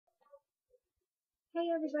Hey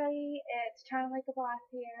everybody, it's Charlie Like a Boss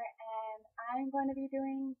here, and I'm going to be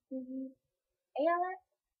doing the ALS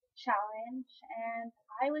Challenge, and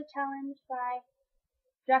I was challenged by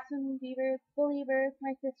Justin Bieber's Believers,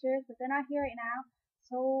 my sisters, but they're not here right now,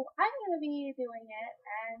 so I'm going to be doing it,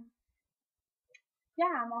 and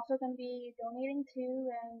yeah, I'm also going to be donating too,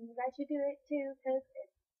 and you guys should do it too, because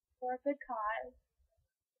it's for a good cause.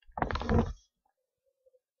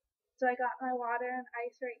 So I got my water and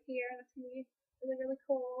ice right here, and it's going to be really, really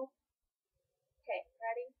cold. Okay,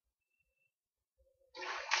 ready?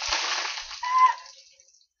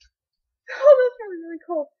 Oh, that's really, really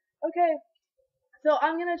cool. Okay, so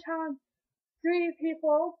I'm gonna challenge three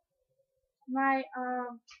people, my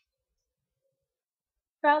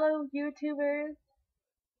fellow YouTubers,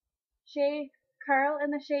 Shay, Carl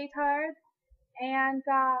and the Shaytard, and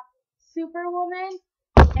Superwoman,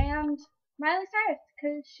 and Miley Cyrus,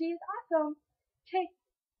 cause she's awesome. Okay,